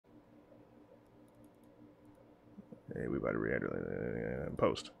Hey, we about to react.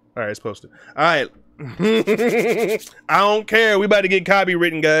 Post. All right, it's posted. All right. I don't care. We about to get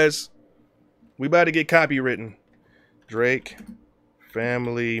copywritten, guys. We about to get copywritten. Drake,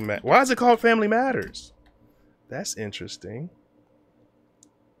 Family Matters. Why is it called Family Matters? That's interesting.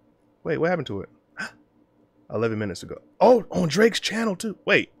 Wait, what happened to it? 11 minutes ago. Oh, on Drake's channel too.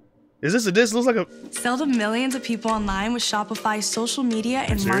 Wait, is this a diss? Looks like a... Sell to millions of people online with Shopify's social media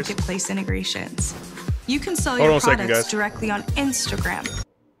and marketplace integrations. You can sell your products directly on Instagram.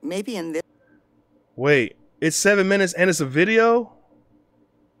 Maybe in this. Wait, it's 7 minutes and it's a video?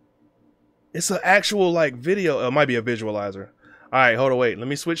 It's an actual like video. It might be a visualizer. All right, hold on, wait. Let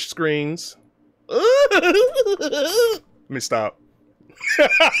me switch screens. Let me stop.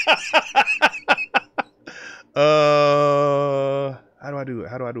 How do I do it?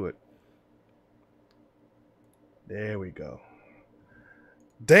 How do I do it? There we go.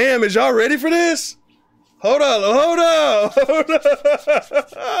 Damn, is y'all ready for this? Hold on, hold on, hold on.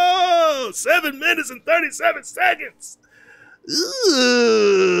 Oh, 7 minutes and 37 seconds.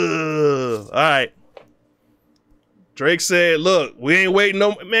 Ooh. All right. Drake said, look, we ain't waiting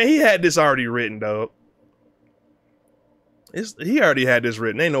no... Man, he had this already written, dog. He already had this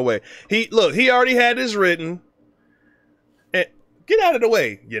written. Ain't no way. He already had this written. And get out of the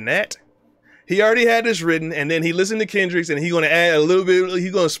way, you gnat. He already had this written, and then he listened to Kendrick's, and he's gonna add a little bit.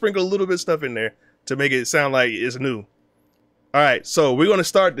 He's gonna sprinkle a little bit of stuff in there to make it sound like it's new. All right, so we're gonna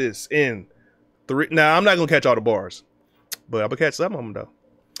start this in 3. Now I'm not gonna catch all the bars, but I'm gonna catch some of them though.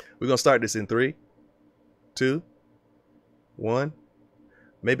 We're gonna start this in 3, 2, 1.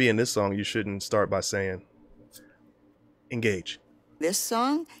 Maybe in this song you shouldn't start by saying engage. This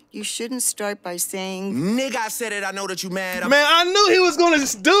song, you shouldn't start by saying, nigga, I said it, I know that you mad. Man, I knew he was gonna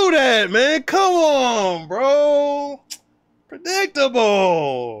do that, man. Come on, bro.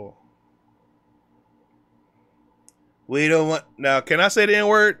 Predictable. We don't want... Now, can I say the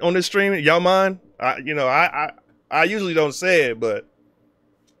N-word on this stream? Y'all mind? I usually don't say it, but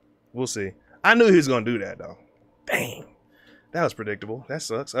we'll see. I knew he was gonna do that, though. Dang. That was predictable. That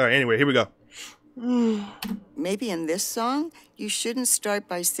sucks. All right, anyway, here we go. Maybe in this song, you shouldn't start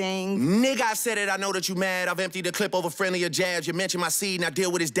by saying, nigga, I said it, I know that you mad. I've emptied the clip over friendlier jabs. You mentioned my seed and I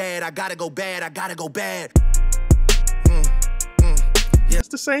deal with his dad. I gotta go bad, I gotta go bad. Yeah, it's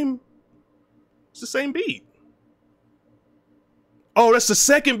the same beat. Oh, that's the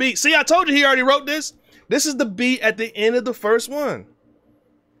second beat. See, I told you he already wrote this. This is the beat at the end of the first one.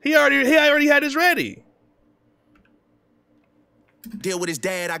 He already had this ready. Deal with his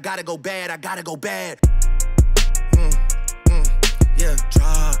dad, I gotta go bad, I gotta go bad. Yeah,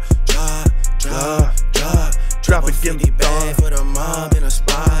 drop a 50 bag for the mob in a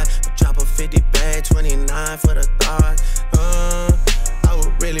spot. Drop a 50 bag, 29 for the thought. I was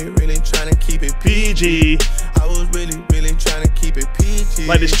really trying to keep it PG. I was really trying to keep it PG.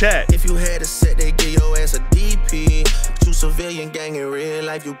 Like this chat. If you had a set, they give your ass a DP. You civilian gang in real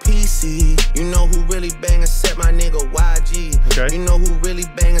life, you PC. You know who really bang and set my nigga YG. Okay. You know who really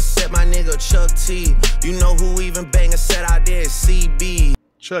bang and set my nigga Chuck T. You know who even bang and set out there CB.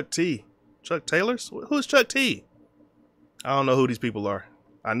 Chuck T. Chuck Taylor's? Who's Chuck T? I don't know who these people are.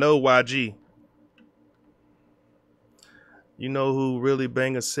 I know YG. You know who really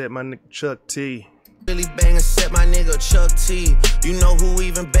bang and set my nigga Chuck T. Really bang and set my nigga Chuck T. You know who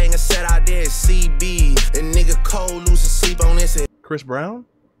even bang and set out there CB. And nigga Cole losing sleep on this. Chris Brown?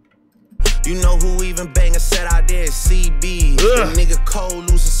 You know who even bang and set out there CB. And nigga Cole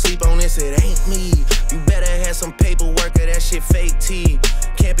losing sleep on this. It ain't me. You better have some paperwork or that shit fake T.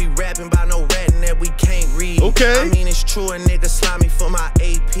 Can't be rapping about no ratting that we can't read. Okay. I mean it's true, a nigga slimy for my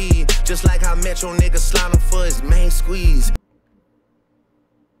AP. Just like how Metro nigga slime for his main squeeze.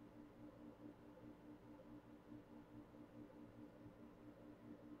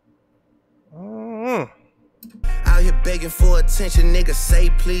 Out here begging for attention, nigga, say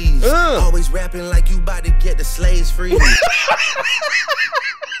please. Always rapping like you about to get the slaves free.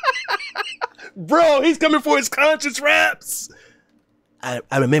 Bro, he's coming for his conscious raps. I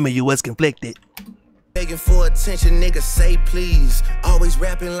remember you was conflicted. Begging for attention, nigga, say please. Always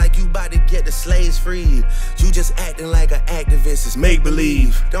rapping like you about to get the slaves freed. You just acting like an activist, it's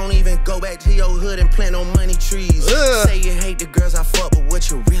make-believe. Don't even go back to your hood and plant no money trees. Say you hate the girls I fuck, but what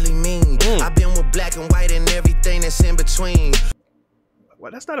you really mean? I've been with black and white and everything that's in between.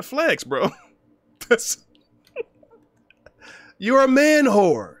 Well, that's not a flex, bro. You're a man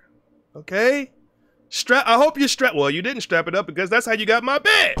whore, okay? I hope you strap. Well, you didn't strap it up because that's how you got my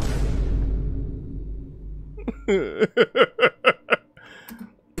bed. The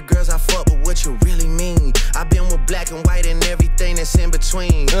girls I fuck, but what you really mean. I've been with black and white and everything that's in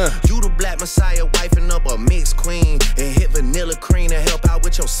between. You the black messiah, wifing up a mixed queen, and hit vanilla cream to help out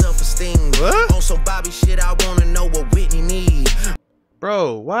with your self-esteem. On some Bobby shit, I wanna know what Whitney need.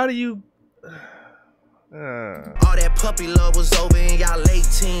 Bro, why do you... All that puppy love was over in y'all late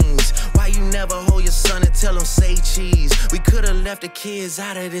teens. Why you never hold your son and tell him say cheese? We could've left the kids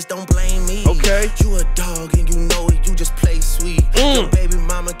out of this, don't blame me. Okay. You a dog and you know it, you just play sweet. Your baby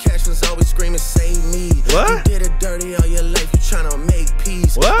mama cash was always screaming, save me. What? You did it dirty all your life, you tryna make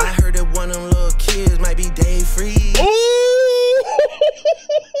peace. What? I heard that one of them little kids might be Dave Freeze.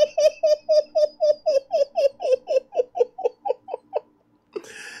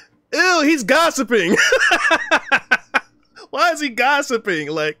 Ew, he's gossiping. Why is he gossiping?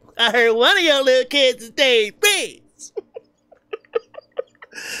 Like, I heard one of your little kids is Dave Freeze.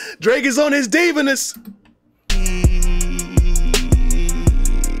 Drake is on his Daviness.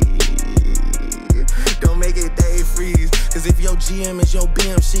 Don't make it Dave Freeze, cause if your GM is your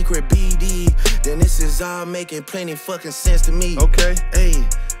BM secret BD, then this is all making plenty fucking sense to me. Okay. Hey,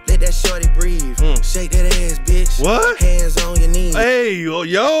 let that shorty breathe. Shake that ass, bitch. What? Hands on your knees. Hey,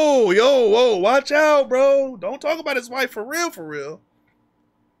 whoa, watch out, bro. Don't talk about his wife for real.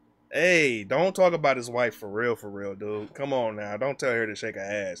 Hey, don't talk about his wife for real, dude. Come on now. Don't tell her to shake her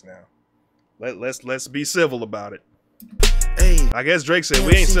ass now. Let's be civil about it. Hey, I guess Drake said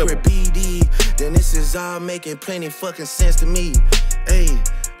we ain't civil. BD, then this is all making plenty fucking sense to me. Hey,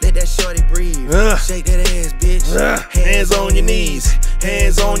 let that shorty breathe. Shake that ass, bitch. Hands on your knees.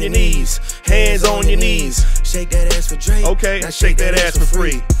 Hands on your knees. Hands on your knees. Shake that ass for Drake. Okay, now shake that ass for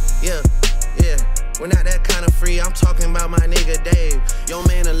free. Yeah. We're not that kind of free. I'm talking about my nigga Dave. Yo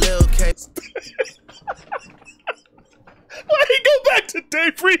man, a little K. Why he go back to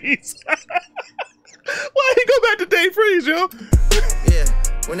Dave Freeze? Why he go back to Dave Freeze, yo? Yeah,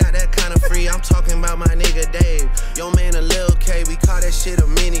 we're not that kind of free. I'm talking about my nigga Dave. Yo man, a Lil K, we call that shit a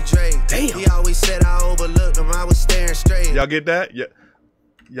mini Drake. Damn. He always said I overlooked him, I was staring straight. Y'all get that? Yeah.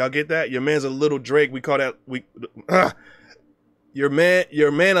 Y'all get that? Your man's a little Drake. We call that your man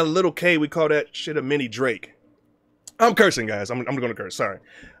a little K. We call that shit a mini Drake. I'm cursing, guys. I'm gonna curse. Sorry.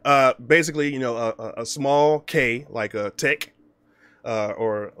 Basically, you know, a small K, like a tech,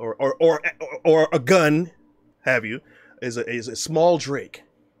 or a gun, have you, is a small Drake.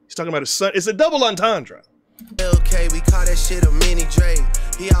 He's talking about his son. It's a double entendre. Okay, we call that shit a mini Drake.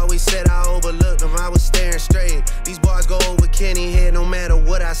 He always said I overlooked him, I was staring straight. These bars go over Kenny head no matter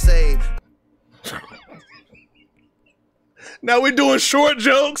what I say. Now we're doing short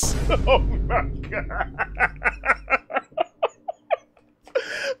jokes. Oh my god.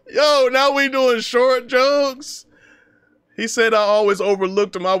 Yo, now we doing short jokes. He said I always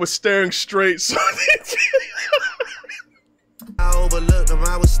overlooked him, I was staring straight. So I overlooked him,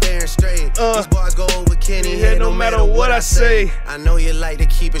 I was staring straight. These bars go over Kenny head no matter what I say. I know you like to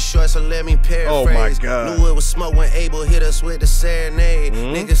keep it short, so let me paraphrase. Oh my god. Knew it was smoke when Abel hit us with the serenade.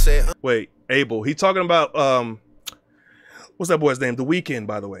 Niggas say wait, Abel. He talking about what's that boy's name? The Weeknd,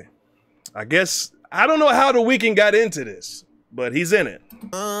 by the way. I guess I don't know how The Weeknd got into this, but he's in it.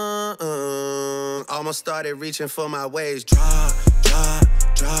 Almost started reaching for my waves. Drop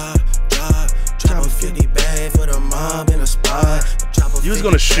a 50 bag for the mob in a spot. You was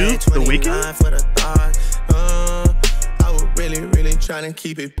gonna shoot The Weeknd? For the thought. I was really trying to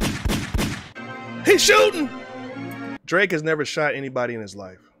keep it. He's shooting. Drake has never shot anybody in his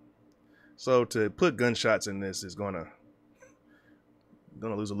life, so to put gunshots in this is gonna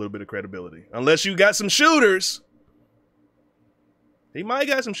lose a little bit of credibility. Unless you got some shooters. He might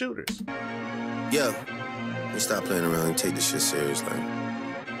got some shooters. Yeah, we stop playing around and take this shit serious, like.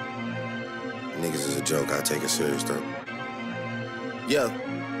 Niggas is a joke, I take it serious though. Yeah.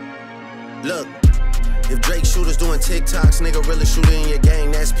 Look, if Drake shooters doing TikToks, nigga really shooting in your gang,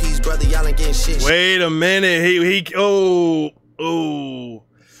 that's peace, brother. Y'all ain't getting shit. Wait a minute. Oh.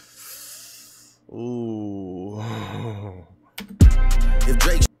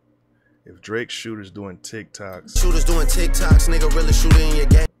 If Drake shooters doing TikToks. Shooters doing TikToks, nigga really shooting in your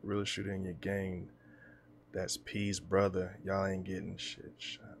gang. Really shooting in your gang. That's peace, brother. Y'all ain't getting shit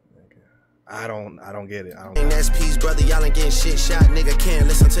shot, nigga. I don't get it. That's peace, brother. Y'all ain't getting shit shot, nigga. Can't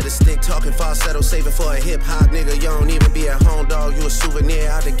listen to the stick talking falsetto, saving for a hip hop, nigga. You don't even be at home, dog. You a souvenir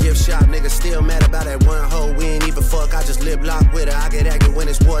out the gift shop, nigga. Still mad about that one hoe. We ain't even fuck. I just lip lock with her. I get active when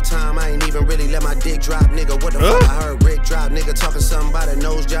it's wartime. I ain't even really let my dick drop, nigga. What the fuck? I heard Rick drop, nigga. Talking something about a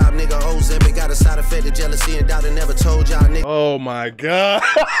nose job, nigga. Ozempic got a side effect of jealousy and doubt. I never told y'all, nigga. Oh my god.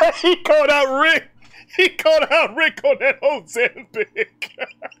 He called out Rick. He called out Rick on that Ozempic.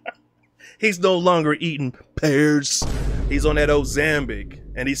 He's no longer eating pears. He's on that Ozempic.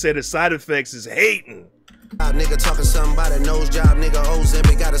 And he said his side effects is hating. Nigga talking something about a nose job, nigga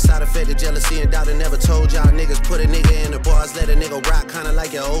Ozempic got a side effect of jealousy and doubt and never told y'all niggas put a nigga in the bars, let a nigga rock kinda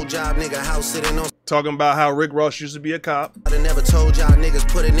like your old job, nigga house sitting on. Talking about how Rick Ross used to be a cop. I never told y'all niggas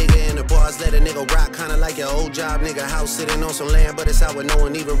put a nigga in the bars, let a nigga rock kinda like your old job, nigga house sitting on some land, but it's out where no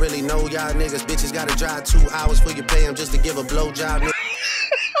one even really know y'all niggas. Bitches gotta drive 2 hours for you pay them just to give a blowjob, nigga.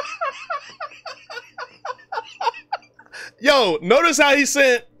 Yo, notice how he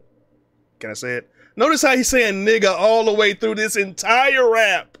said, can I say it? Notice how he's saying nigga all the way through this entire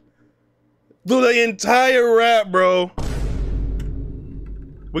rap. Through the entire rap, bro.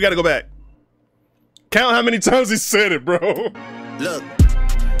 We gotta go back. Count how many times he said it, bro. Look.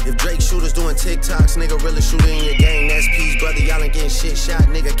 If Drake shooters doing TikToks, nigga really shooting in your game, that's peace, brother. Y'all ain't getting shit shot,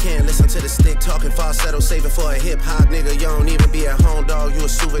 nigga. Can't listen to the stick talking falsetto, saving for a hip hop, nigga. You don't even be at home, dog. You a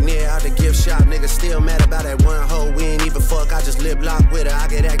souvenir out the gift shop, nigga. Still mad about that one hoe. We ain't even fuck. I just lip lock with her. I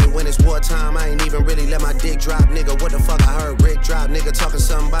get active when it's wartime. I ain't even really let my dick drop, nigga. What the fuck I heard Rick drop, nigga. Talking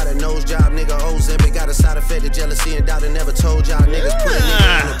something about a nose job, nigga. Ozempic got a side effect of jealousy and doubt and never told y'all niggas. Put a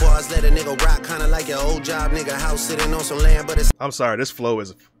nigga in the bars, let a nigga rock, kinda like your old job, nigga. House sitting on some land, but it's. I'm sorry, this flow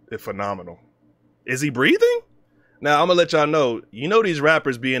is phenomenal. Is he breathing? Now I'm gonna let y'all know, you know these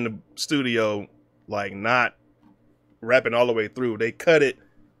rappers be in the studio like not rapping all the way through. They cut it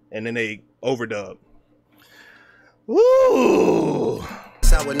and then they overdub. Ooh.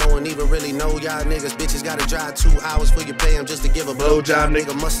 Out where no one even really know y'all niggas. Bitches gotta drive 2 hours for you pay them just to give a blowjob,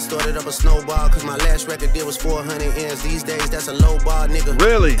 nigga. Must've started up a snowball, cause my last record deal was 400 ends. These days that's a low bar, nigga.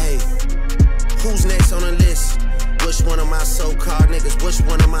 Really? Hey, who's next on the list? Which one of my so-called niggas? Which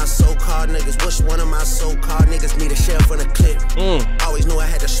one of my so-called niggas? Which one of my so-called niggas need a sheriff on a clip? Always knew I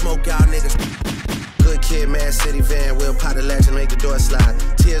had to smoke y'all niggas. Good kid, Mad City van, we'll pot the latch and make the door slide.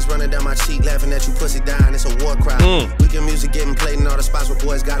 Tears running down my cheek, laughing at you pussy dying, it's a war cry. Weekend music getting played in all the spots where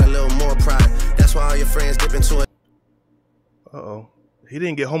boys got a little more pride. That's why all your friends dip into it. Uh-oh. He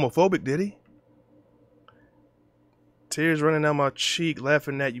didn't get homophobic, did he? Tears running down my cheek,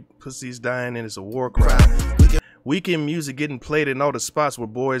 laughing at you pussies dying, and it's a war cry. Weekend music getting played in all the spots where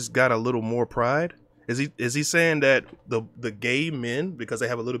boys got a little more pride? Is he saying that the gay men, because they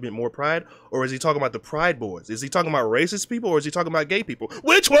have a little bit more pride, or is he talking about the pride boys? Is he talking about racist people, or is he talking about gay people?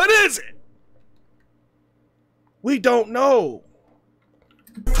 Which one is it? We don't know.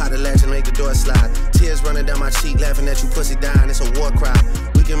 Pot the latch and make the door slide. Tears running down my cheek, laughing at you pussy dying, it's a war cry.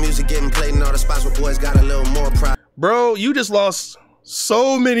 Weekend music getting played in all the spots where boys got a little more pride. Bro, you just lost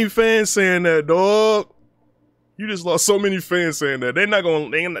so many fans saying that, dog. You just lost so many fans saying that. They're not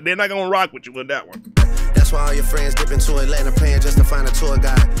gonna rock with you with that one. That's why all your friends dip into Atlanta paying just to find a tour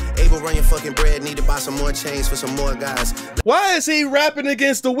guide. Able run your fucking bread, need to buy some more chains for some more guys. Why is he rapping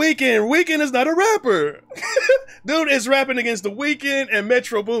against The Weeknd? Weeknd is not a rapper. Dude is rapping against The Weeknd and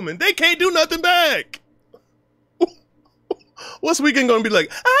Metro Boomin. They can't do nothing back. What's Weeknd gonna be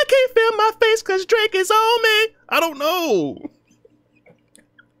like? I can't feel my face cause Drake is on me. I don't know.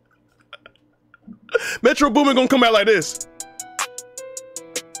 Metro Boomin gonna come out like this.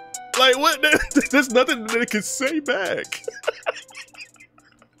 Like what? There's nothing that it can say back.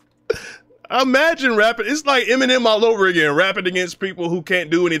 Imagine rapping. It's like Eminem all over again, rapping against people who can't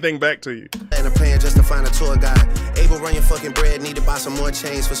do anything back to you. And I'm paying just to find a tour guide. Able run your fucking bread, need to buy some more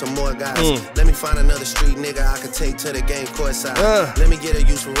chains for some more guys. Let me find another street nigga I could take to the game courtside. Let me get a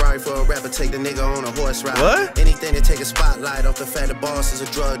used Ferrari for a rapper, take the nigga on a horse ride. What? Anything to take a spotlight off the fact the boss is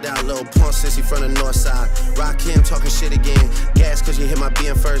a drugged out little punk sissy from the north side. Rock him talking shit again. Gas cause you hit my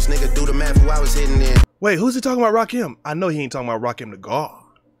being first, nigga. Do the math who I was hitting in. Wait, who's he talking about? Rakim? I know he ain't talking about Rakim the God.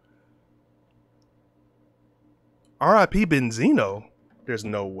 R.I.P. Benzino? There's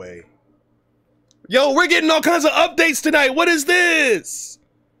no way. Yo, we're getting all kinds of updates tonight. What is this?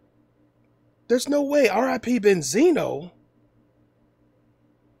 There's no way. R.I.P. Benzino?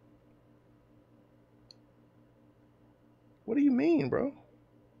 What do you mean, bro?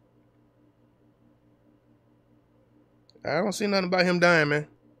 I don't see nothing about him dying, man.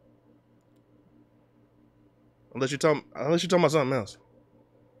 Unless you're talking about something else.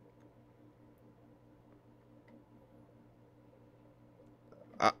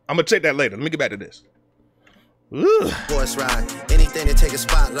 I'm gonna check that later. Let me get back to this. Horse ride. Anything to take a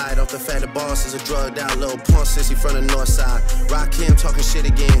spotlight off the fact the boss is a drugged out little punk sissy from the north side. Rock him talking shit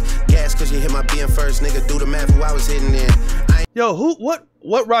again. Gas cause you hit my being first, nigga. Do the math who I was hitting in. Yo, what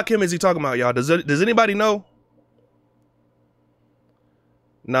Rakim is he talking about, y'all? Does anybody know?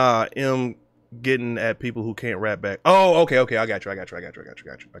 Nah, getting at people who can't rap back. Oh, okay. I got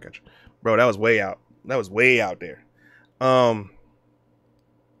you. Bro, that was way out. That was way out there.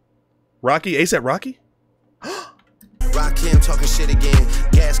 Rocky, ASAP Rocky? Rakim talking shit again.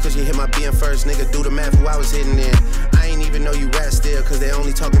 Gas cause you hit my BM first, nigga, do the math who I was hitting in. I ain't even know you rap still, cause they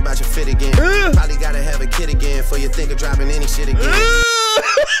only talking about your fit again. Probably gotta have a kid again, for you think of dropping any shit again.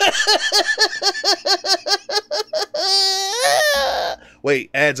 Wait,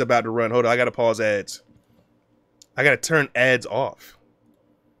 ads about to run. Hold on, I gotta pause ads. I gotta turn ads off.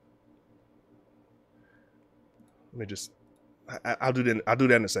 Let me just. I'll do that. I'll do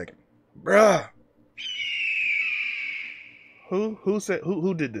that in a second, bruh. Who said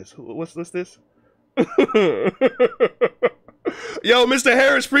who did this? What's this? Yo, Mr.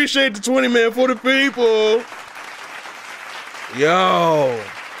 Harris, appreciate the 20, man, for the people. Yo,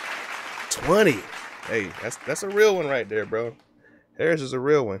 20. Hey, that's a real one right there, bro. Harris is a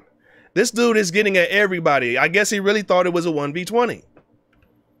real one. This dude is getting at everybody. I guess he really thought it was a 1v20.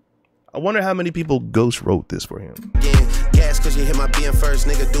 I wonder how many people ghost wrote this for him. Gas cause you hit my BM first,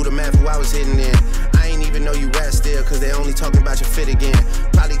 nigga, do the math who I was hitting in. I ain't even know you rap still, cause they only talking about your fit again.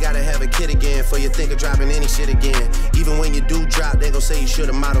 Probably gotta have a kid again, for you think of dropping any shit again. Even when you do drop, they gon' say you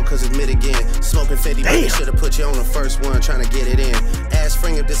should've modeled cause it's mid again. Smoking 50, but they should've put you on the first one, trying to get it in. Ask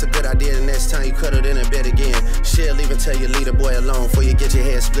Spring if this a good idea, the next time you cut it in a bed again. Shit, leave and tell your leader boy alone, before you get your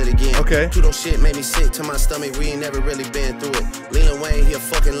head split again. Okay. Pluto shit made me sick to my stomach, we ain't never really been through it. Lil Wayne, he a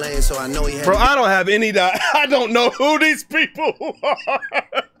fucking lame, so I know he had. Bro, I don't have any I don't know who these people are.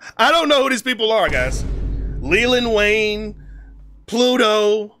 I don't know who these people are, guys. Leland Wayne,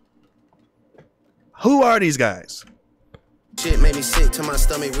 Pluto. Who are these guys? Shit made me sick to my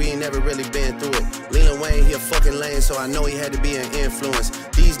stomach, we ain't never really been through it. Leland Wayne, he a fucking lame, so I know he had to be an influence.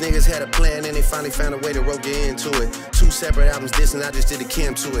 These niggas had a plan and they finally found a way to rope you into it. 2 separate albums dissing, I just did a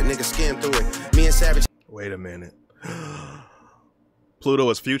Kim to it. Nigga skim through it. Me and Savage. Wait a minute. Pluto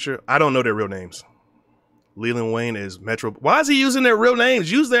is Future. I don't know their real names. Leland Wayne is Metro. Why is he using their real names?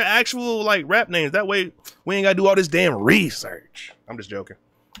 Use their actual like rap names. That way we ain't gotta do all this damn research. I'm just joking.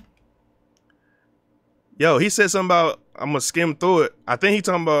 Yo, he said something about I'm gonna skim through it. I think he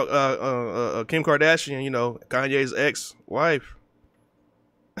talking about Kim Kardashian, you know, Kanye's ex-wife.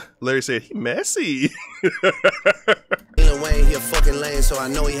 Larry said he messy. Wayne, he a fucking lame, so I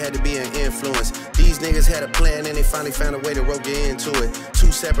know he had to be an influence. These niggas had a plan and they finally found a way to rope you into it.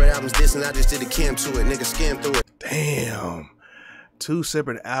 2 separate albums dissing, I just did a Kim to it. Nigga skim through it. Damn. 2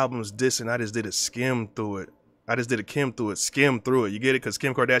 separate albums dissing, I just did a skim through it. I just did a Kim through it, skim through it. You get it? Because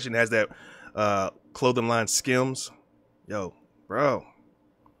Kim Kardashian has that clothing line Skims. Yo, bro.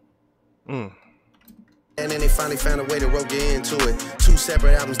 And then they finally found a way to rope you into it. 2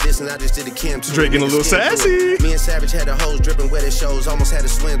 separate albums dissing, I just did a Kim to it. Drake getting a little sassy. Me and Savage had the hoes dripping wet at shows, almost had to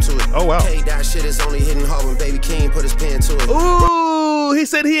swim to it. Oh wow. K-Dot shit is only hitting hard when Baby King put his pen to it. Ooh, he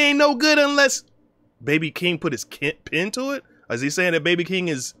said he ain't no good unless Baby King put his pen to it? Is he saying that Baby King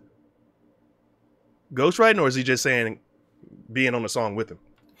is ghostwriting, or is he just saying being on the song with him?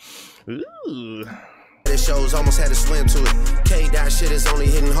 Ooh. The shows almost had to swim to it. K-Dot shit is only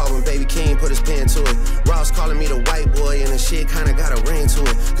hitting hard when Baby King put his pen to it. Ross calling me the white boy and the shit kinda got a ring to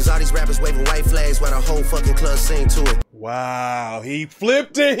it. Cause all these rappers waving white flags while the whole fucking club sing to it. Wow, he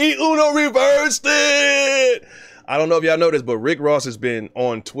flipped it. He Uno reversed it. I don't know if y'all know this, but Rick Ross has been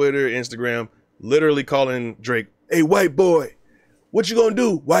on Twitter, Instagram, literally calling Drake, hey, white boy, what you gonna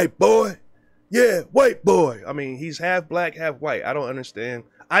do, white boy? Yeah, white boy. I mean, he's half black, half white. I don't understand.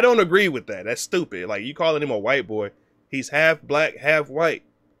 I don't agree with that. That's stupid. Like, you calling him a white boy. He's half black, half white.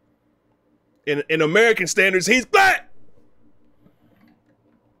 In American standards, he's black.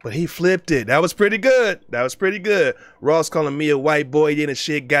 But he flipped it. That was pretty good. That was pretty good. Ross calling me a white boy, then the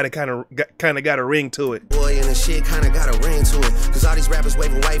shit got a ring to it. Boy, and the shit kind of got a ring to it. Cause all these rappers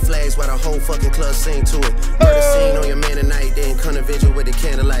waving white flags while the whole fucking club sing to it. Murder scene on your man tonight, then come to vigil with the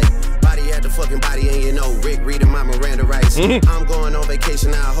candlelight. Body at the fucking body, and you know Rick reading my Miranda rights. I'm going on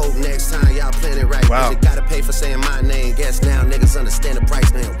vacation, I hope next time y'all plan it right. Wow. You gotta pay for saying my name. Guess now niggas understand the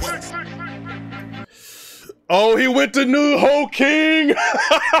price, man. What? Oh, he went to New Hope King.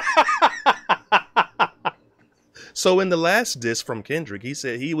 So in the last diss from Kendrick, he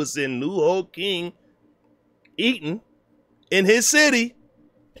said he was in New Hope King eating in his city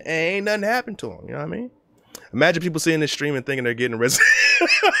and ain't nothing happened to him. You know what I mean? Imagine people seeing this stream and thinking they're getting arrested.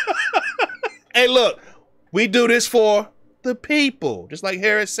 Hey, look, we do this for the people. Just like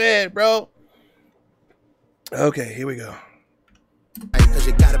Harris said, bro. Okay, here we go. Cause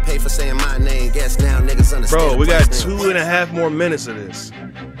you gotta pay for saying my name. Guess now niggas understand. Bro, we got 2.5 more minutes of this.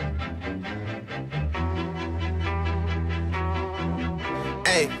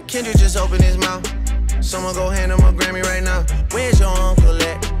 Hey, Kendrick just opened his mouth. Someone go hand him a Grammy right now. Where's your uncle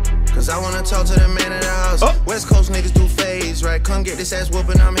at? Cause I wanna talk to the man in the house. West Coast niggas do phase, right? Come get this ass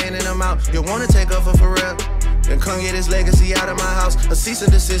whooping, I'm handing them out. You wanna take off for real? Then come get his legacy out of my house. A cease and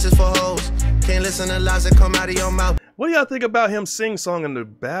desist for hoes. Can't listen to lies that come out of your mouth. What do y'all think about him sing song in the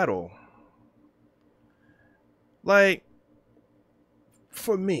battle? Like,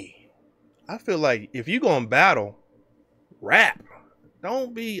 for me, I feel like if you gonna battle, rap.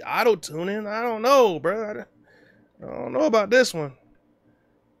 Don't be auto-tuning. I don't know, bro. I don't know about this one.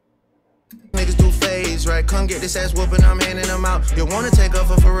 Niggas do phase, right? Come get this ass whooping, I'm handing them out. You wanna take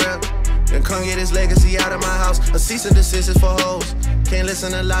off for real? Then come get his legacy out of my house. A cease and desist is for hoes. Can't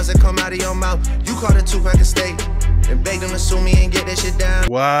listen to lies that come out of your mouth. You caught a 2-pack of steak and beg them to sue me and get that shit down.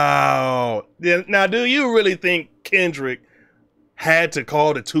 Wow. Yeah, now, do you really think Kendrick had to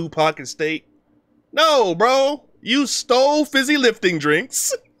call the 2-pack of steak? No, bro. You stole fizzy lifting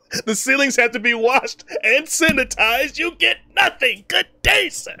drinks. The ceilings have to be washed and sanitized. You get nothing. Good day,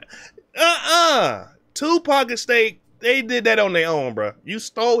 sir. 2-pack of steak, they did that on their own, bro. You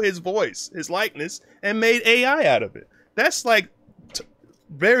stole his voice, his likeness, and made AI out of it. That's like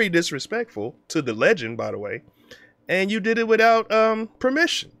very disrespectful to the legend, by the way. And you did it without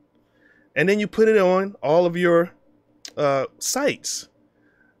permission. And then you put it on all of your sites.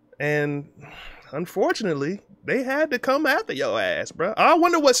 And unfortunately, they had to come after your ass, bro. I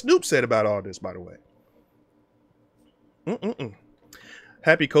wonder what Snoop said about all this, by the way.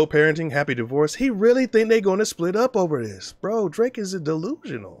 Happy co-parenting, happy divorce. He really think they're going to split up over this. Bro, Drake is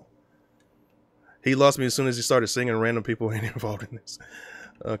delusional. He lost me as soon as he started singing. Random people ain't involved in this.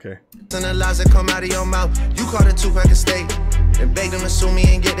 Okay. The lies that come out of your mouth. You caught a 2-pack of steak and beg them to sue me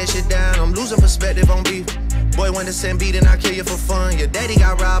and get that shit down. I'm losing perspective on beef. Boy went to send beat and I kill you for fun. Your daddy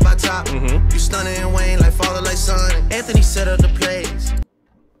got robbed by top. You stunning and Wayne like father like son. Anthony set up the plays.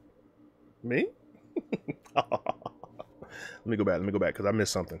 Me? Let me go back because I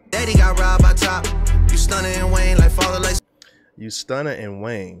missed something. Daddy got robbed by top. You stunning and Wayne like father like. You stunner and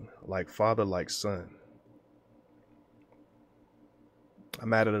Wayne like father like son.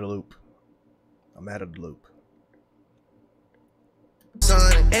 I'm out of the loop. I'm out of the loop.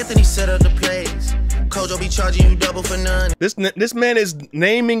 Son, Anthony set up the plays. Kojo be charging you double for none. This man is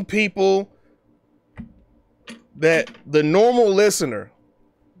naming people that the normal listener,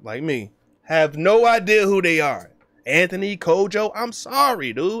 like me, have no idea who they are. Anthony, Kojo, I'm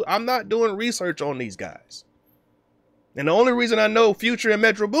sorry, dude. I'm not doing research on these guys. And the only reason I know Future and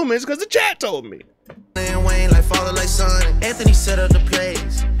Metro Boomin is because the chat told me. And Wayne like father like son. Anthony set up the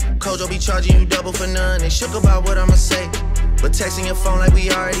plays. Kojo be charging you double for none. And shook about what I'ma say. But texting your phone like we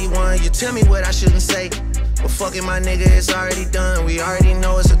already won. You tell me what I shouldn't say. But fucking my nigga, it's already done. We already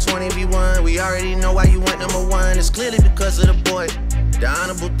know it's a 20v1. We already know why you went #1. It's clearly because of the boy. The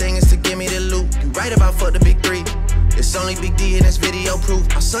honorable thing is to give me the loot. You right about fuck the big 3. It's only Big D in this video proof.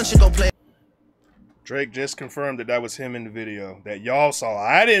 Our son should go play. Drake just confirmed that that was him in the video that y'all saw.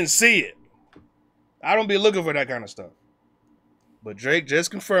 I didn't see it. I don't be looking for that kind of stuff. But Drake just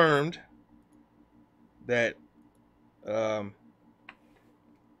confirmed that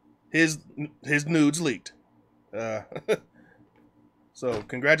his nudes leaked. So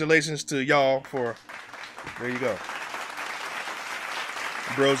congratulations to y'all for, there you go.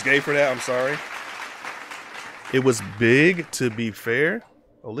 Bro's gay for that, I'm sorry. It was big, to be fair.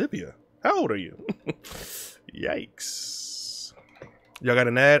 Olivia, how old are you? Yikes. Y'all got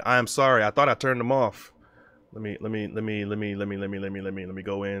an ad? I'm sorry, I thought I turned them off. Let me go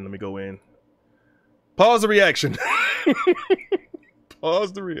in. Pause the reaction.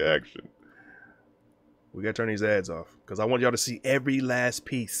 Pause the reaction. We gotta turn these ads off because I want y'all to see every last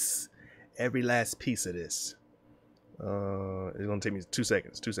piece of this. It's gonna take me 2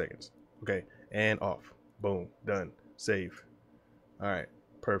 seconds. 2 seconds. Okay, and off. Boom. Done. Save. All right.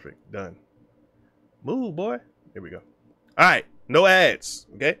 Perfect. Done. Move, boy. Here we go. All right. No ads.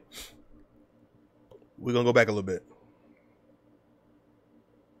 Okay. We're gonna go back a little bit.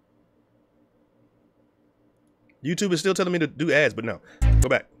 YouTube is still telling me to do ads, but no. Go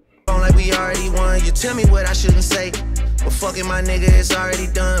back. Like we already won. You tell me what I shouldn't say. But fucking my nigga, it's already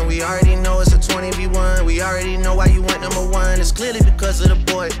done. We already know it's a 20v1. We already know why you went #1. It's clearly because of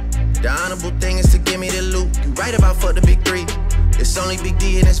the boy. The honorable thing is to give me the loot. You right about fuck the big 3. It's only Big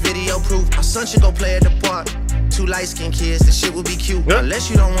D in this video proof. Our son should go play at the park. 2 light-skinned kids, the shit will be cute. Yep. Unless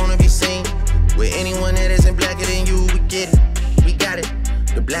you don't wanna be seen with anyone that isn't blacker than you. We get it, we got it.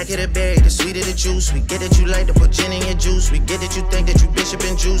 The blacker the berry, the sweeter the juice. We get that you like to put gin in your juice. We get that you think that you bishop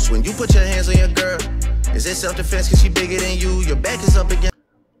and juice. When you put your hands on your girl, is it self-defense cause she bigger than you? Your back is up again.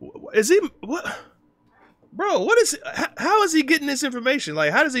 Is he, what? Bro, what is, how is he getting this information?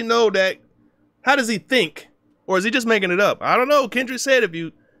 Like, how does he know that, how does he think? Or is he just making it up? I don't know. Kendrick said if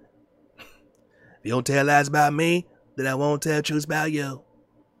you don't tell lies about me, then I won't tell truths about you.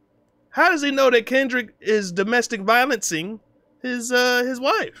 How does he know that Kendrick is domestic violencing his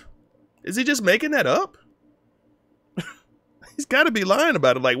wife? Is he just making that up? He's got to be lying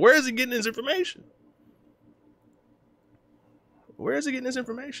about it. Like, where is he getting his information? Where is he getting his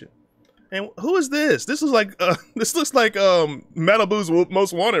information? And who is this? This is like this looks like Malibu's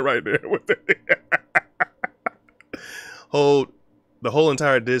Most Wanted right there. The whole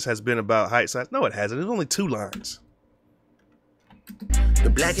entire diss has been about height size. No, it hasn't. There's only 2 lines. The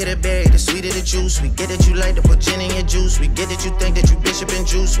blacker the berry, the sweeter the juice. We get that you like to put gin in your juice. We get that you think that you bishop and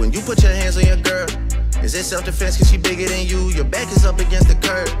juice. When you put your hands on your girl, is it self-defense cause she bigger than you? Your back is up against the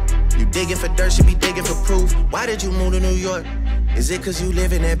curb. You digging for dirt, she be digging for proof. Why did you move to New York? Is it cause you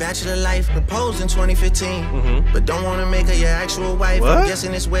live in that bachelor life? Proposed in 2015, but don't wanna make her your actual wife. What? I'm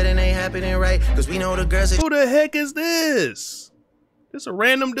guessing this wedding ain't happening right, cause we know the girls that— Who the heck is this? This a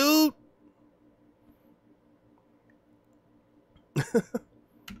random dude?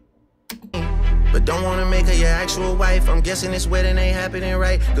 But don't wanna make her your actual wife. I'm guessing this wedding ain't happening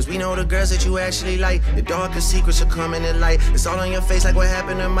right, cause we know the girls that you actually like. The darkest secrets are coming to light. It's all on your face like what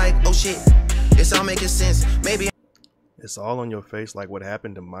happened to Mike. Oh shit, it's all making sense. Maybe it's all on your face like what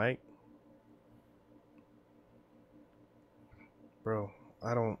happened to Mike? Bro,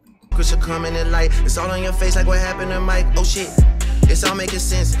 I don't... Secrets are coming to light. It's all on your face like what happened to Mike. Oh shit, it's all making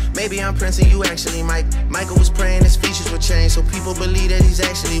sense. Maybe I'm Prince and you actually Mike. Michael was praying his features would change, so people believe that he's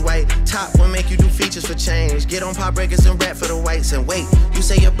actually white. Top will make you do features for change. Get on pop records and rap for the whites. And wait, you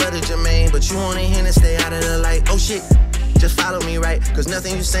say your brother Jermaine, but you only him to stay out of the light. Oh shit, just follow me right, cause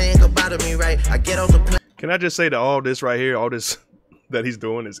nothing you saying could bother me right. I get off the plane. Can I just say that all this right here, all this that he's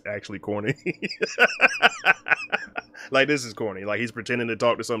doing is actually corny? Like, this is corny. Like, he's pretending to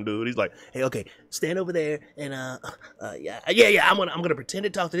talk to some dude. He's like, hey, okay, stand over there and yeah, I'm gonna pretend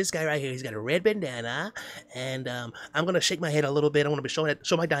to talk to this guy right here. He's got a red bandana, and I'm gonna shake my head a little bit. I'm gonna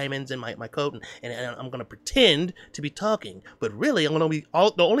show my diamonds and my coat, and I'm gonna pretend to be talking. But really, I'm gonna be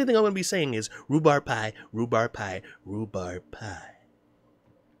the only thing I'm gonna be saying is rhubarb pie, rhubarb pie, rhubarb pie.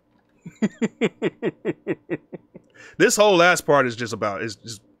 This whole last part is just about, it's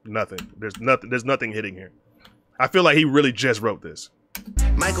just nothing. There's nothing hitting here. I feel like he really just wrote this.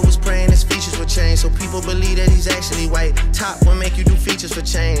 Michael was praying his features would change, so people believe that he's actually white. Top will make you do features for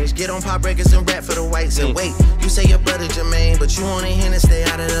change. Get on pop records and rap for the whites. And wait, you say your brother Jermaine, but you only him to stay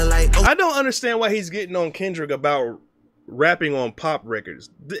out of the light. Oh. I don't understand why he's getting on Kendrick about rapping on pop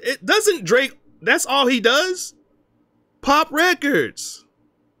records. It doesn't Drake, that's all he does? Pop records.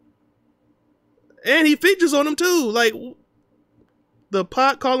 And he features on them too. Like, the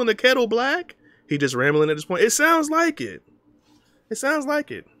pot calling the kettle black? He just rambling at this point. It sounds like it. It sounds like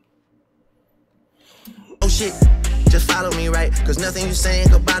it. Oh shit, just follow me right, cause nothing you saying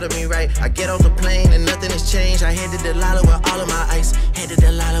could bother me right. I get off the plane and nothing has changed. I headed to Delilah with all of my ice. Headed to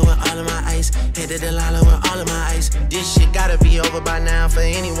Delilah with all of my ice. Headed to Delilah with all of my ice. This shit gotta be over by now for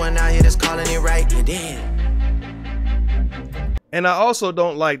anyone out here that's calling it right. You're dead. And I also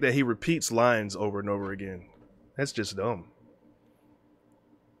don't like that he repeats lines over and over again. That's just dumb.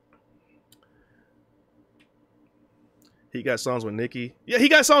 He got songs with Nicki. Yeah, he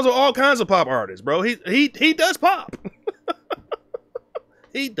got songs with all kinds of pop artists, bro. He does pop.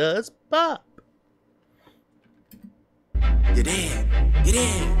 He does pop. You're dead. You're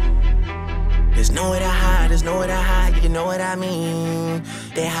dead. There's nowhere to hide. There's nowhere to hide. You know what I mean.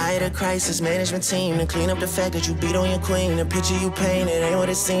 They hired a crisis management team to clean up the fact that you beat on your queen. The picture you painted ain't what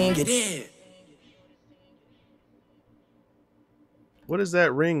it seemed. You're dead. What does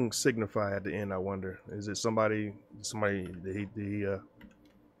that ring signify at the end, I wonder? Is it somebody that he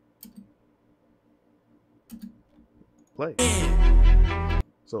play?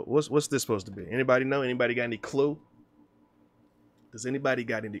 So what's this supposed to be? Anybody know? Anybody got any clue? Does anybody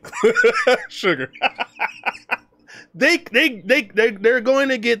got any clue? Sugar. They're going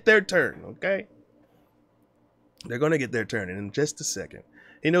to get their turn, okay? They're going to get their turn, and in just a second.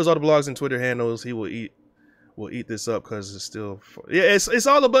 He knows all the blogs and Twitter handles. He will eat this up because it's still, yeah, it's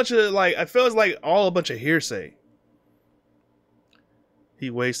all a bunch of, like, I feel it's like all a bunch of hearsay. He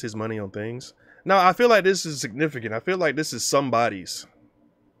wastes his money on things. Now I feel like this is significant. I feel like this is somebody's.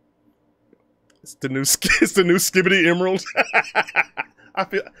 It's the new Skibbity Emerald. I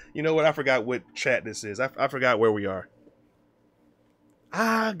feel, you know what? I forgot what chat this is. I forgot where we are.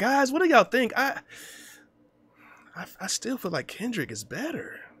 Guys, what do y'all think? I still feel like Kendrick is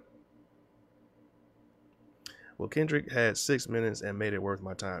better. Well, Kendrick had 6 minutes and made it worth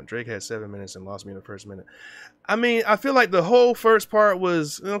my time. Drake had 7 minutes and lost me in the first minute. I mean, I feel like the whole first part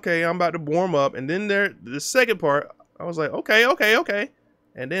was, okay, I'm about to warm up. And then the second part, I was like, okay.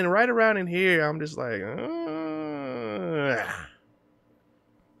 And then right around in here, I'm just like,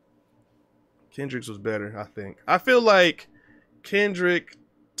 Kendrick's was better, I think. I feel like Kendrick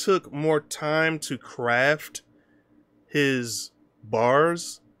took more time to craft his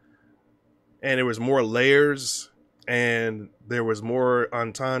bars, and there was more layers, and there was more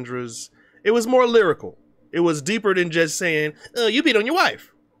entendres. It was more lyrical. It was deeper than just saying, "Oh, you beat on your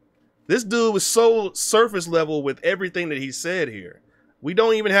wife." This dude was so surface level with everything that he said here. We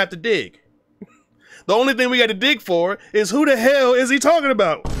don't even have to dig. The only thing we got to dig for is who the hell is he talking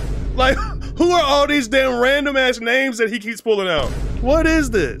about? Like, who are all these damn random ass names that he keeps pulling out? What is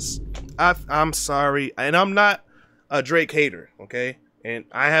this? I'm sorry, and I'm not a Drake hater, okay? And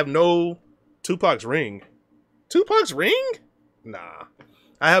I have no Tupac's ring. Tupac's ring? Nah.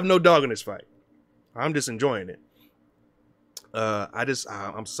 I have no dog in this fight. I'm just enjoying it.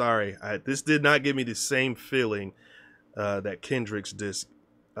 I'm sorry. This did not give me the same feeling that Kendrick's disc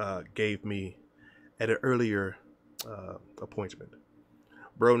gave me at an earlier appointment.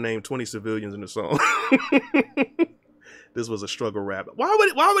 Bro named 20 civilians in the song. This was a struggle rap.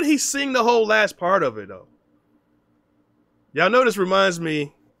 Why would he sing the whole last part of it though? Y'all know this reminds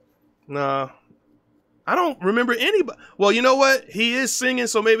me. Nah, I don't remember anybody. Well, you know what? He is singing,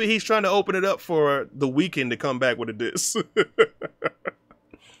 so maybe he's trying to open it up for The Weeknd to come back with a diss.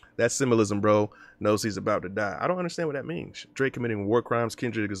 That symbolism, bro. Knows he's about to die. I don't understand what that means. Drake committing war crimes.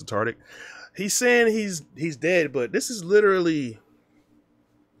 Kendrick is retarded. He's saying he's dead, but this is literally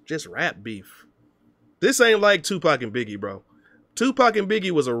just rap beef. This ain't like Tupac and Biggie, bro. Tupac and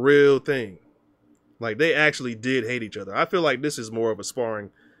Biggie was a real thing. Like, they actually did hate each other. I feel like this is more of a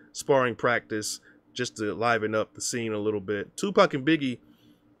sparring practice just to liven up the scene a little bit. Tupac and Biggie,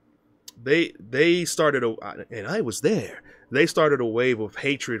 they started and I was there. They started a wave of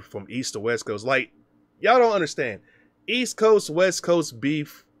hatred from East to West Coast. Like, y'all don't understand. East Coast, West Coast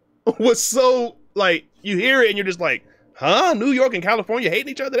beef was so, like, you hear it and you're just like, huh? New York and California hating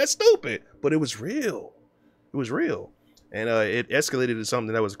each other? That's stupid. But it was real. It was real. And it escalated to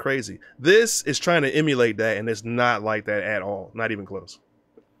something that was crazy. This is trying to emulate that, and it's not like that at all. Not even close.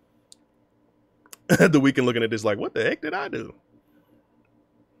 The Weeknd looking at this like, what the heck did I do?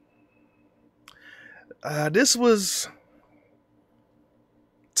 This was...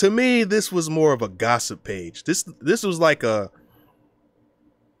 To me, this was more of a gossip page. This was like a...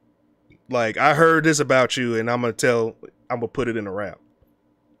 Like, I heard this about you, and I'm gonna put it in a rap.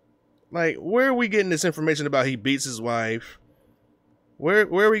 Like, where are we getting this information about he beats his wife? Where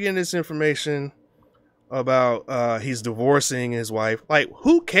are we getting this information about he's divorcing his wife? Like,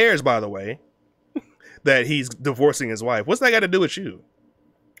 who cares, by the way, that he's divorcing his wife? What's that got to do with you?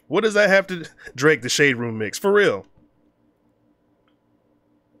 What does that have to... Drake, the Shade Room mix. For real.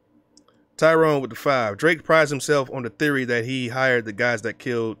 Tyrone with the 5. Drake prides himself on the theory that he hired the guys that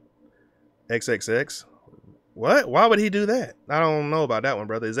killed XXX. What? Why would he do that? I don't know about that one,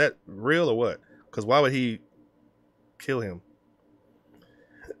 brother. Is that real or what? Because why would he kill him?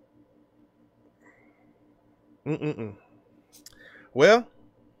 Well,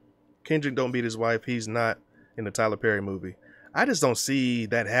 Kendrick don't beat his wife. He's not in the Tyler Perry movie. I just don't see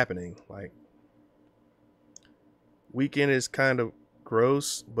that happening. Like, Weeknd is kind of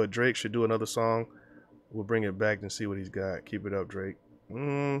gross, but Drake should do another song. We'll bring it back and see what he's got. Keep it up, Drake.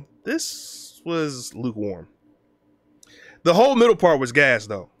 This was lukewarm. The whole middle part was gas,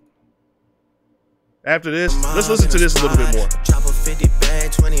 though. After this, let's listen to this a little bit more. Chop a 50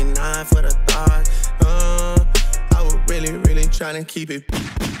 bag, 29 for the thought. I was really trying to keep it.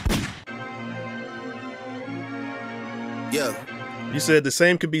 Yeah. You said the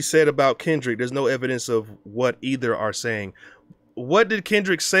same could be said about Kendrick. There's no evidence of what either are saying. What did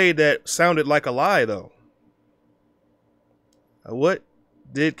Kendrick say that sounded like a lie, though? What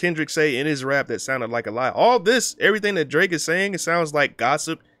did Kendrick say in his rap that sounded like a lie? All this, everything that Drake is saying, it sounds like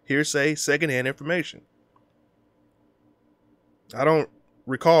gossip, hearsay, secondhand information. I don't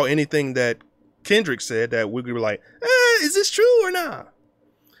recall anything that Kendrick said that we were like, is this true or not?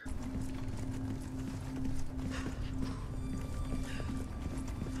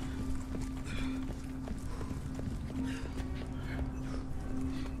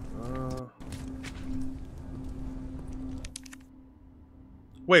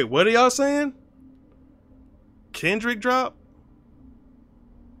 Wait, what are y'all saying? Kendrick drop?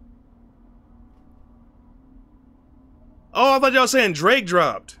 Oh, I thought y'all saying Drake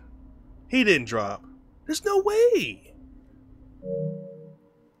dropped. He didn't drop. There's no way.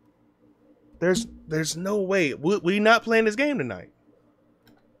 There's no way. We not playing this game tonight.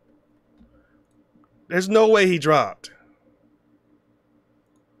 There's no way he dropped.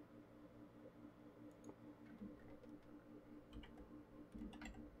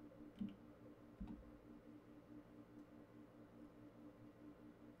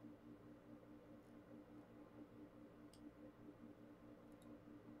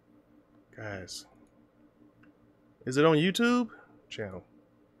 guys. Is it on YouTube? Channel.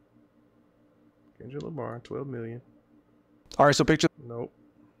 Kendrick Lamar, 12 million. All right, so picture. Nope.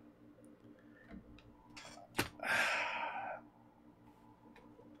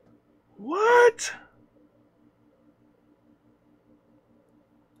 What?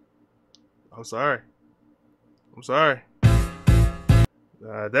 I'm sorry. I'm sorry.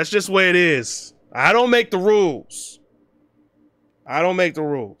 That's just the way it is. I don't make the rules. I don't make the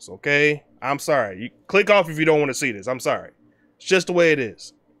rules, okay? I'm sorry. You click off if you don't want to see this. I'm sorry. It's just the way it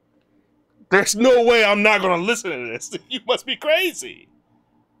is. There's no way I'm not going to listen to this. You must be crazy.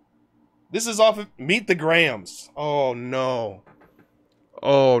 This is off of Meet the Grams. Oh, no.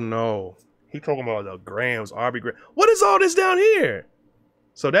 Oh, no. He talking about the Grams, Aubrey Graham. What is all this down here?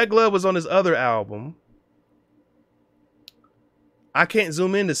 So that glove was on his other album. I can't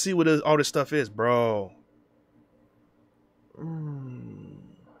zoom in to see what all this stuff is, bro.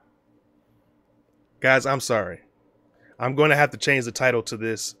 Guys, I'm sorry. I'm going to have to change the title to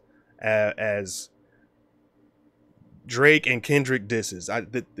this as Drake and Kendrick disses.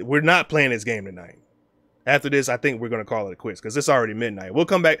 We're not playing this game tonight. After this, I think we're going to call it a quits because it's already midnight. We'll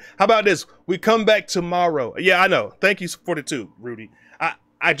come back. How about this? We come back tomorrow. Yeah, I know. Thank you for the 2, Rudy.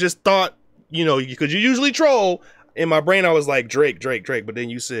 I just thought, you know, because you usually troll. In my brain, I was like, Drake. But then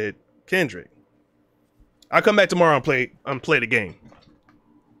you said Kendrick. I'll come back tomorrow and play the game.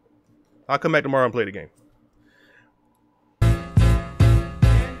 I'll come back tomorrow and play the game.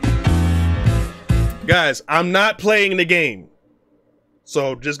 Guys, I'm not playing the game.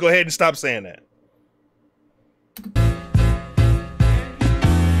 So just go ahead and stop saying that.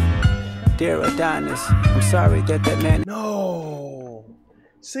 Dear Adonis, I'm sorry that man... No.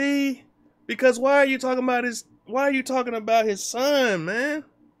 See? Because why are you talking about his son, man?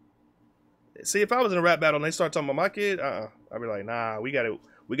 See, if I was in a rap battle and they start talking about my kid, I'd be like, nah, we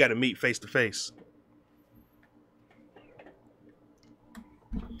gotta meet face to face.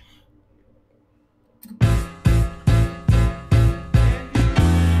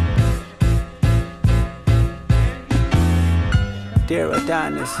 Dear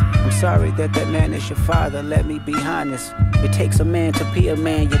Adonis, I'm sorry that man is your father. Let me be honest. It takes a man to be a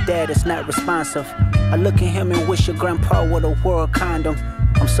man. Your dad is not responsive. I look at him and wish your grandpa would have wore a condom.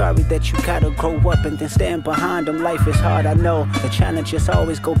 I'm sorry that you gotta grow up and then stand behind him. Life is hard, I know. The challenges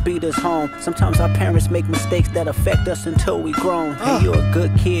always go beat us home. Sometimes our parents make mistakes that affect us until we grown. And you're a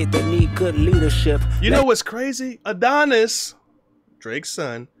good kid that need good leadership. You know what's crazy? Adonis, Drake's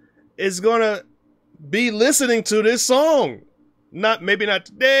son, is gonna be listening to this song. Maybe not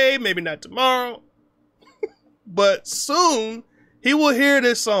today, maybe not tomorrow, but soon he will hear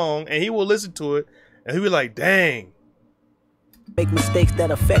this song and he will listen to it and he'll be like, dang. Make mistakes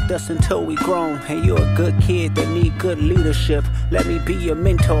that affect us until we grown. And you're a good kid that need good leadership. Let me be your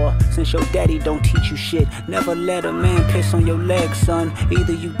mentor, since your daddy don't teach you shit. Never let a man piss on your leg, son.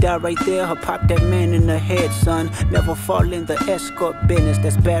 Either you die right there or pop that man in the head, son. Never fall in the escort business,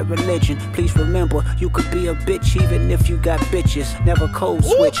 that's bad religion. Please remember, you could be a bitch even if you got bitches. Never code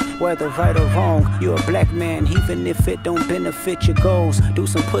switch, whether right or wrong. You're a black man, even if it don't benefit your goals. Do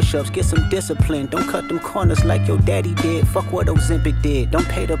some push-ups, get some discipline. Don't cut them corners like your daddy did. Fuck what Ozempic did. Don't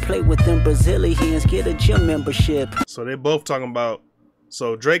pay to play with them Brazilians. Get a gym membership. So they both talking about,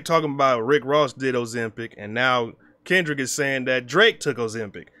 so Drake talking about Rick Ross did Ozempic, and now Kendrick is saying that Drake took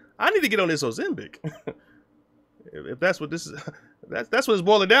Ozempic. I need to get on this Ozempic. If that's what this is, that's what it's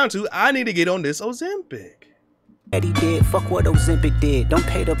boiling down to. I need to get on this Ozempic. Daddy did, fuck what Ozempic did. Don't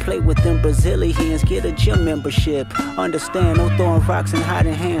pay to play with them Brazilians. Get a gym membership. Understand, no throwing rocks and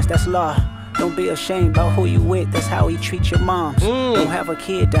hiding hands, that's law. Don't be ashamed about who you with, that's how he treats your moms. Don't have a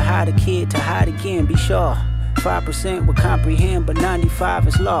kid to hide again, be sure. 5% will comprehend, but 95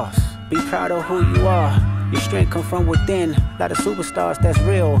 is lost. Be proud of who you are. Your strength come from within. A lot of superstars, that's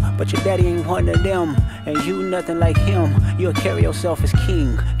real, but your daddy ain't one of them. And you nothing like him. You'll carry yourself as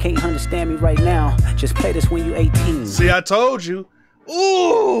king. Can't understand me right now. Just play this when you 18. See, I told you.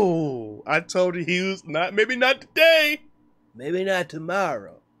 Ooh, I told you he was not, maybe not today, maybe not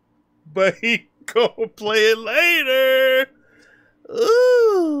tomorrow, but he gonna play it later.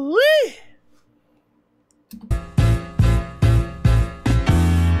 Ooh wee.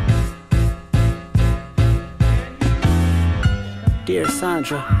 Dear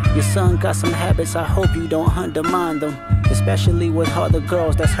Sandra, your son got some habits, I hope you don't undermine them. Especially with other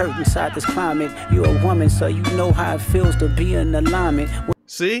girls that's hurt inside this climate. You're a woman, so you know how it feels to be in alignment.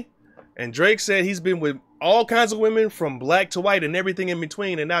 See? And Drake said he's been with all kinds of women from black to white and everything in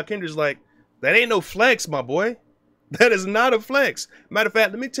between. And now Kendrick's like, that ain't no flex, my boy. That is not a flex. Matter of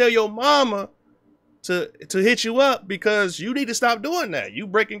fact, let me tell your mama to hit you up because you need to stop doing that. You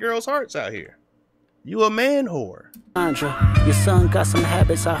breaking girls' hearts out here. You a man whore. Sandra, your son got some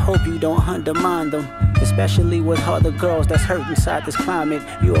habits, I hope you don't undermine them. Especially with other girls that's hurt inside this climate.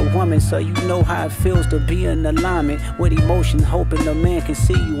 You're a woman, so you know how it feels to be in alignment with emotions, hoping a man can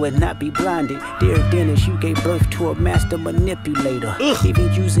see you and not be blinded. Dear Dennis, you gave birth to a master manipulator. Ugh.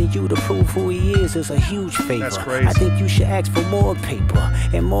 Even using you to prove who he is a huge favor. That's crazy. I think you should ask for more paper,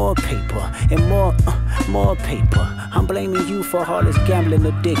 and more paper, and more paper. I'm blaming you for all his gambling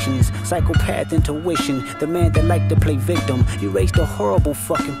addictions, psychopath intuition, the man that liked to play victim. You raised a horrible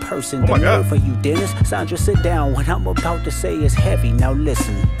fucking person. Oh my God. For you, Dennis. Sandra, sit down. What I'm about to say is heavy. Now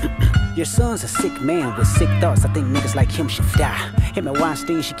listen. Your son's a sick man with sick thoughts. I think niggas like him should die. Him and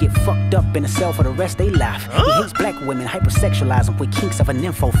Weinstein should get fucked up in a cell for the rest of their life. He hates black women, hypersexualize them with kinks of an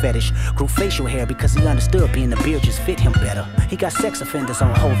info fetish. Grew facial hair because he understood being a beard just fit him better. He got sex offenders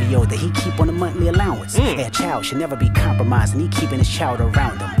on OVO that he keep on a monthly allowance. A child should never be compromised, and he keeping his child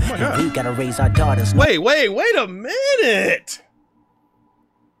around him. And we gotta raise our daughters. Wait a minute.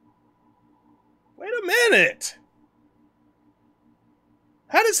 Wait a minute.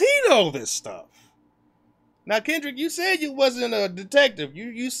 How does he know this stuff? Now, Kendrick, you said you wasn't a detective.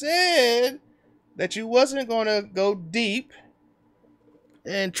 You said that you wasn't gonna go deep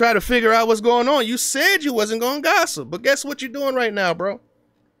and try to figure out what's going on. You said you wasn't gonna gossip, but guess what you're doing right now, bro?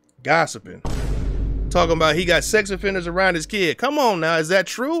 Gossiping. Talking about he got sex offenders around his kid. Come on now, is that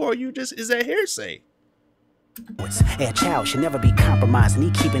true or is that hearsay? A child should never be compromised, and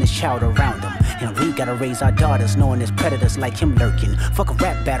he keeping his child around him. And we gotta raise our daughters knowing there's predators like him lurking. Fuck a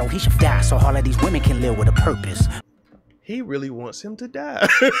rap battle, he should die so all of these women can live with a purpose. He really wants him to die.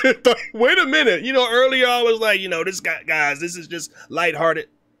 Wait a minute. You know, earlier I was like, you know, this guy, guys, this is just lighthearted.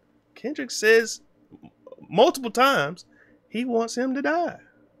 Kendrick says multiple times he wants him to die.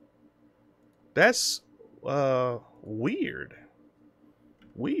 That's weird.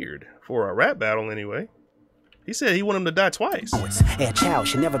 Weird for a rap battle anyway. He said he wanted him to die twice. A child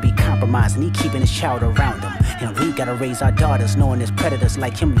should never be compromised, and he keeping his child around him. And we gotta raise our daughters knowing there's predators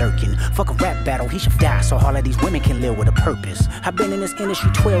like him lurking. Fuck a rap battle, he should die so all of these women can live with a purpose. I've been in this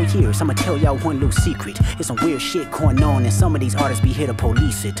industry 12 years, I'ma tell y'all one little secret. It's some weird shit going on, and some of these artists be here to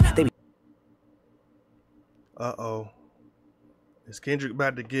police it. They be Uh-oh. Is Kendrick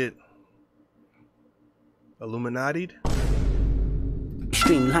about to get Illuminati'd?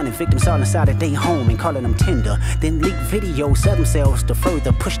 Streamlining victims all inside of their home and calling them tender. Then leak videos of themselves to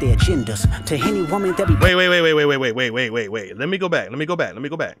further push their agendas. To any woman that be wait. Let me go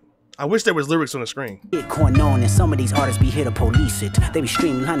back. I wish there was lyrics on the screen. It going on, and some of these artists be here to police it. They be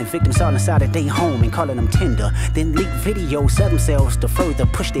streamlining victims all inside of their home and calling them tender. Then leak videos of themselves to further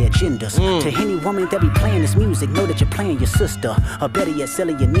push their agendas. To any woman that be playing this music, know that you're playing your sister, or better yet,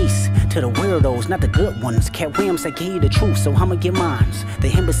 selling your niece. To the weirdos, not the good ones. Cat Williams, I gave you the truth, so I'ma get mines. The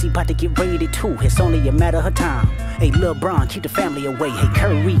embassy about to get raided too. It's only a matter of time. Hey, Lil Bron, keep the family away. Hey,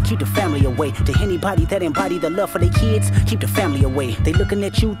 Curry, keep the family away. To anybody that embody the love for their kids, keep the family away. They looking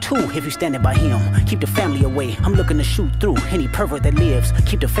at you too. If you're standing by him, keep the family away. I'm looking to shoot through any pervert that lives.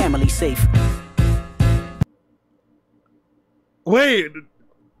 Keep the family safe. Wait.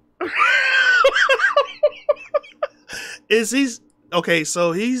 Is he okay?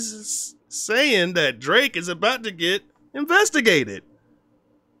 So he's saying that Drake is about to get investigated.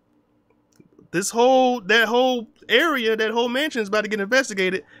 That whole area, that whole mansion is about to get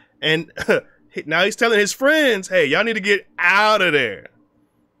investigated, and now he's telling his friends, "Hey, y'all need to get out of there."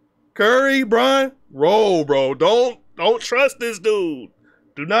 Curry, Bron, roll, bro. Don't trust this dude.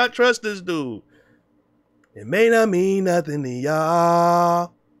 Do not trust this dude. It may not mean nothing to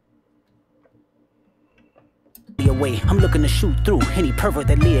y'all. Away. I'm looking to shoot through any pervert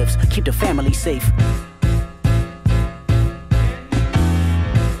that lives. Keep the family safe.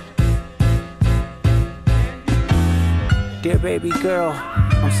 Dear baby girl,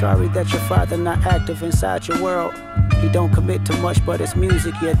 I'm sorry that your father not active inside your world. He don't commit to much, but it's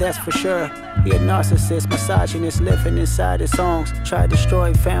music, yeah, that's for sure. He a narcissist, misogynist, living inside his songs. Try to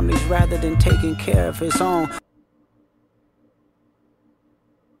destroy families rather than taking care of his own.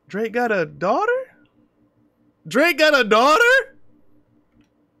 Drake got a daughter? Drake got a daughter?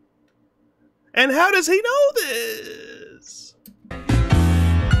 And how does he know this?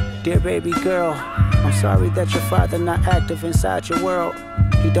 Dear baby girl, I'm sorry that your father not active inside your world.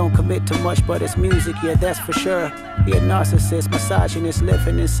 He don't commit to much, but it's music, yeah, that's for sure. He a narcissist, misogynist,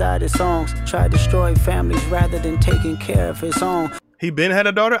 living inside his songs. Try to destroy families rather than taking care of his own. He been had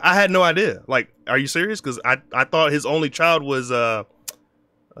a daughter? I had no idea. Like, are you serious? Because I thought his only child was the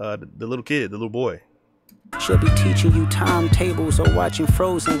little kid, the little boy. She'll be teaching you timetables or watching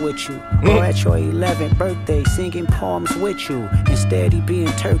Frozen with you. Or at your 11th birthday singing poems with you. Instead, he being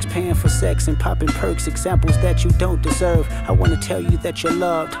Turks, paying for sex and popping perks, examples that you don't deserve. I want to tell you that you're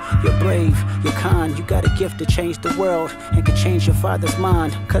loved, you're brave, you're kind. You got a gift to change the world and can change your father's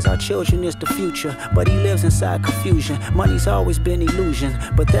mind. Cause our children is the future, but he lives inside confusion. Money's always been illusion,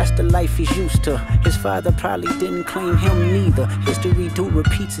 but that's the life he's used to. His father probably didn't claim him neither. History do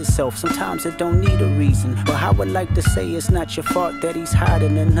repeats itself, sometimes it don't need a reason. But I would like to say it's not your fault that he's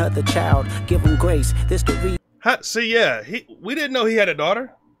hiding another child. Give him grace, this the reason. See, yeah, we didn't know he had a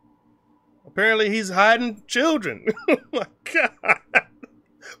daughter. Apparently he's hiding children. Oh my God.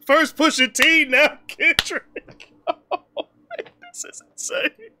 First Pusha T, now Kendrick. Oh, this is insane.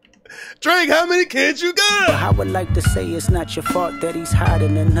 Drake, how many kids you got? But I would like to say it's not your fault that he's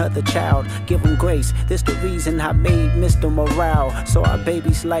hiding another child. Give him grace, this the reason I made Mr. Morale. So our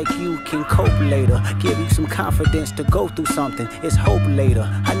babies like you can cope later. Give you some confidence to go through something, it's hope later.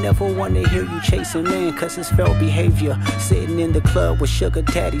 I never want to hear you chasing man cause it's felt behavior. Sitting in the club with sugar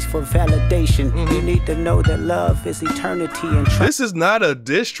daddies for validation. You need to know that love is eternity and trust. This is not a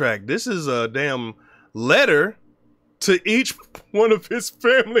diss track, this is a damn letter to each one of his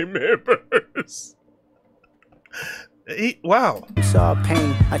family members. Wow. You saw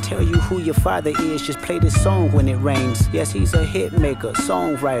pain. I tell you who your father is. Just play this song when it rains. Yes, he's a hit maker,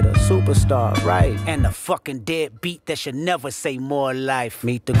 songwriter, superstar, right? And a fucking dead beat that should never say more life.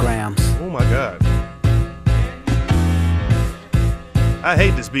 Meet the Grams. Oh my God. I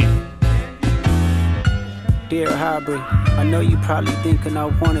hate this beat. Dear Hybrid, I know you probably thinking I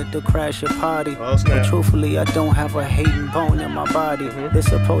wanted to crash your party. Oh, snap. But truthfully, I don't have a hating bone in my body. This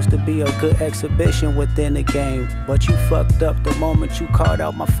supposed to be a good exhibition within the game. But you fucked up the moment you called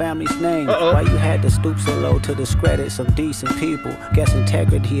out my family's name. Why you had to stoop so low to discredit some decent people? Guess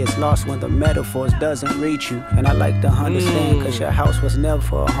integrity is lost when the metaphors doesn't reach you. And I like to understand cause your house was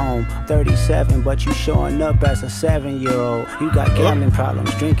never a home. 37, but you showing up as a 7-year-old. You got gambling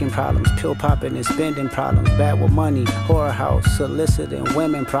problems, drinking problems, pill popping and spending problems. Bad with money, whorehouse, soliciting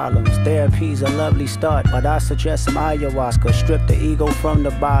women problems. Therapy's a lovely start, but I suggest some ayahuasca. Strip the ego from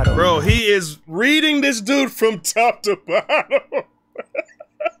the bottom. Bro, he is reading this dude from top to bottom.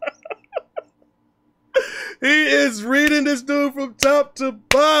 He is reading this dude from top to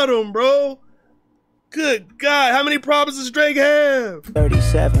bottom, bro. Good God, how many problems does Drake have?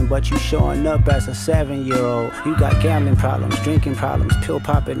 37, but you showing up as a 7-year-old. You got gambling problems, drinking problems, pill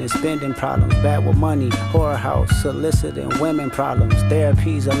popping and spending problems. Bad with money, whorehouse, soliciting women problems.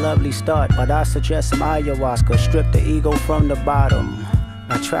 Therapy's a lovely start, but I suggest some ayahuasca. Strip the ego from the bottom.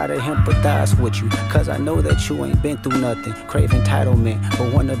 I try to empathize with you, cause I know that you ain't been through nothing. Crave entitlement,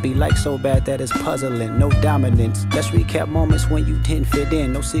 but wanna be like so bad that it's puzzling. No dominance. Let's recap moments when you didn't fit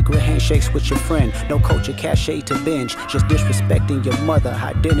in. No secret handshakes with your friend. No culture cachet to binge. Just disrespecting your mother.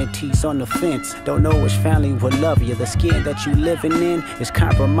 Identities on the fence. Don't know which family would love you. The skin that you living in is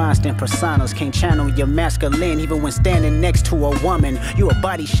compromised in personas. Can't channel your masculine even when standing next to a woman. You a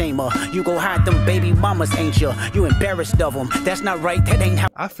body shamer. You go hide them baby mamas, ain't you? You embarrassed of them. That's not right. That ain't.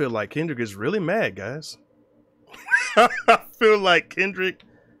 I feel like Kendrick is really mad, guys. I feel like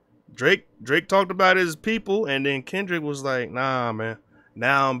Drake talked about his people, and then Kendrick was like, nah, man.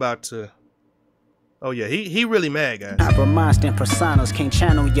 Now I'm about to. Oh yeah, he really mad, guys. Compromised in personas, can't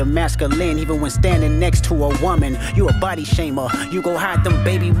channel your masculine even when standing next to a woman. You a body shamer. You go hide them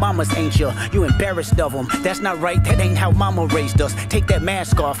baby mamas, ain't you? You embarrassed of them. That's not right. That ain't how mama raised us. Take that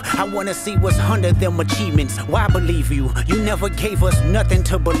mask off. I wanna see what's under them achievements. Why believe you? You never gave us nothing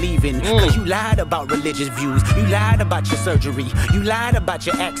to believe in. Cause you lied about religious views. You lied about your surgery. You lied about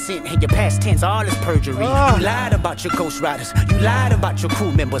your accent and your past tense. All is perjury. You lied about your ghostwriters. You lied about your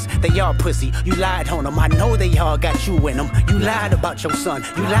crew members. They all pussy. You lied on them. I know they all got you in them. You lied about your son.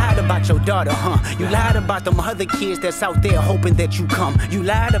 You lied about your daughter, huh? You lied about them other kids that's out there hoping that you come. You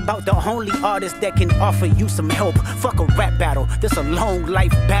lied about the only artist that can offer you some help. Fuck a rap battle. This a long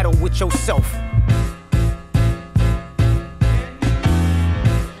life battle with yourself.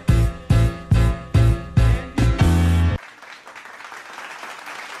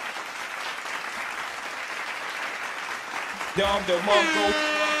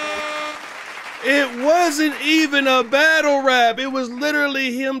 It wasn't even a battle rap. It was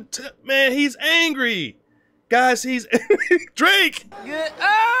literally him. Man, he's angry. Guys, he's Drake.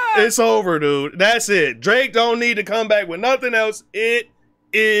 It's over, dude. That's it. Drake don't need to come back with nothing else. It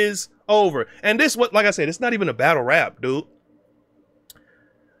is over. And this, what, like I said, it's not even a battle rap, dude.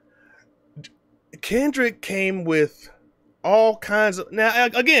 Kendrick came with all kinds of. Now,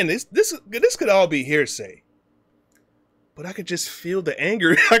 again, this could all be hearsay. But I could just feel the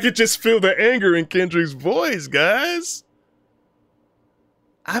anger. I could just feel the anger in Kendrick's voice, guys.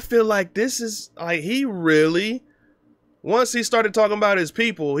 I feel like this is like he really, once he started talking about his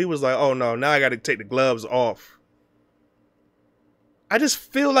people, he was like, oh no, now I got to take the gloves off. I just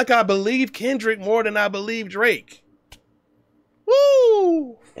feel like I believe Kendrick more than I believe Drake.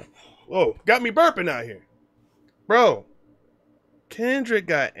 Woo! Whoa, got me burping out here. Bro, Kendrick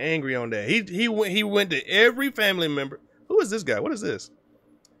got angry on that. He went to every family member. Who is this guy? What is this?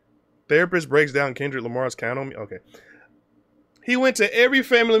 Therapist breaks down Kendrick Lamar's Count on Me. Okay. He went to every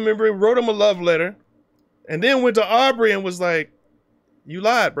family member, wrote him a love letter, and then went to Aubrey and was like, you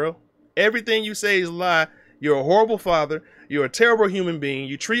lied, bro. Everything you say is a lie. You're a horrible father. You're a terrible human being.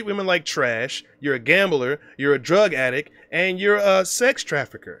 You treat women like trash. You're a gambler. You're a drug addict. And you're a sex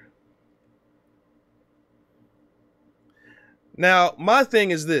trafficker. Now, my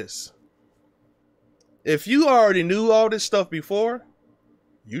thing is this. If you already knew all this stuff before,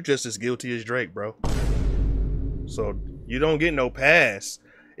 you just as guilty as Drake, bro. So you don't get no pass.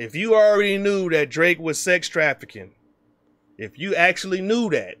 If you already knew that Drake was sex trafficking, if you actually knew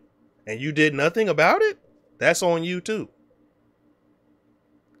that and you did nothing about it, that's on you too.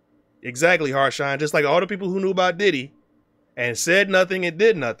 Exactly, Harshine. Just like all the people who knew about Diddy and said nothing and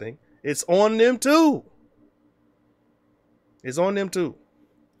did nothing, it's on them too. It's on them too.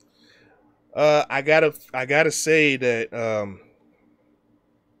 I gotta say that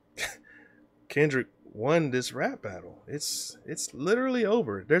Kendrick won this rap battle. It's literally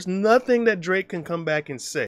over. There's nothing that Drake can come back and say.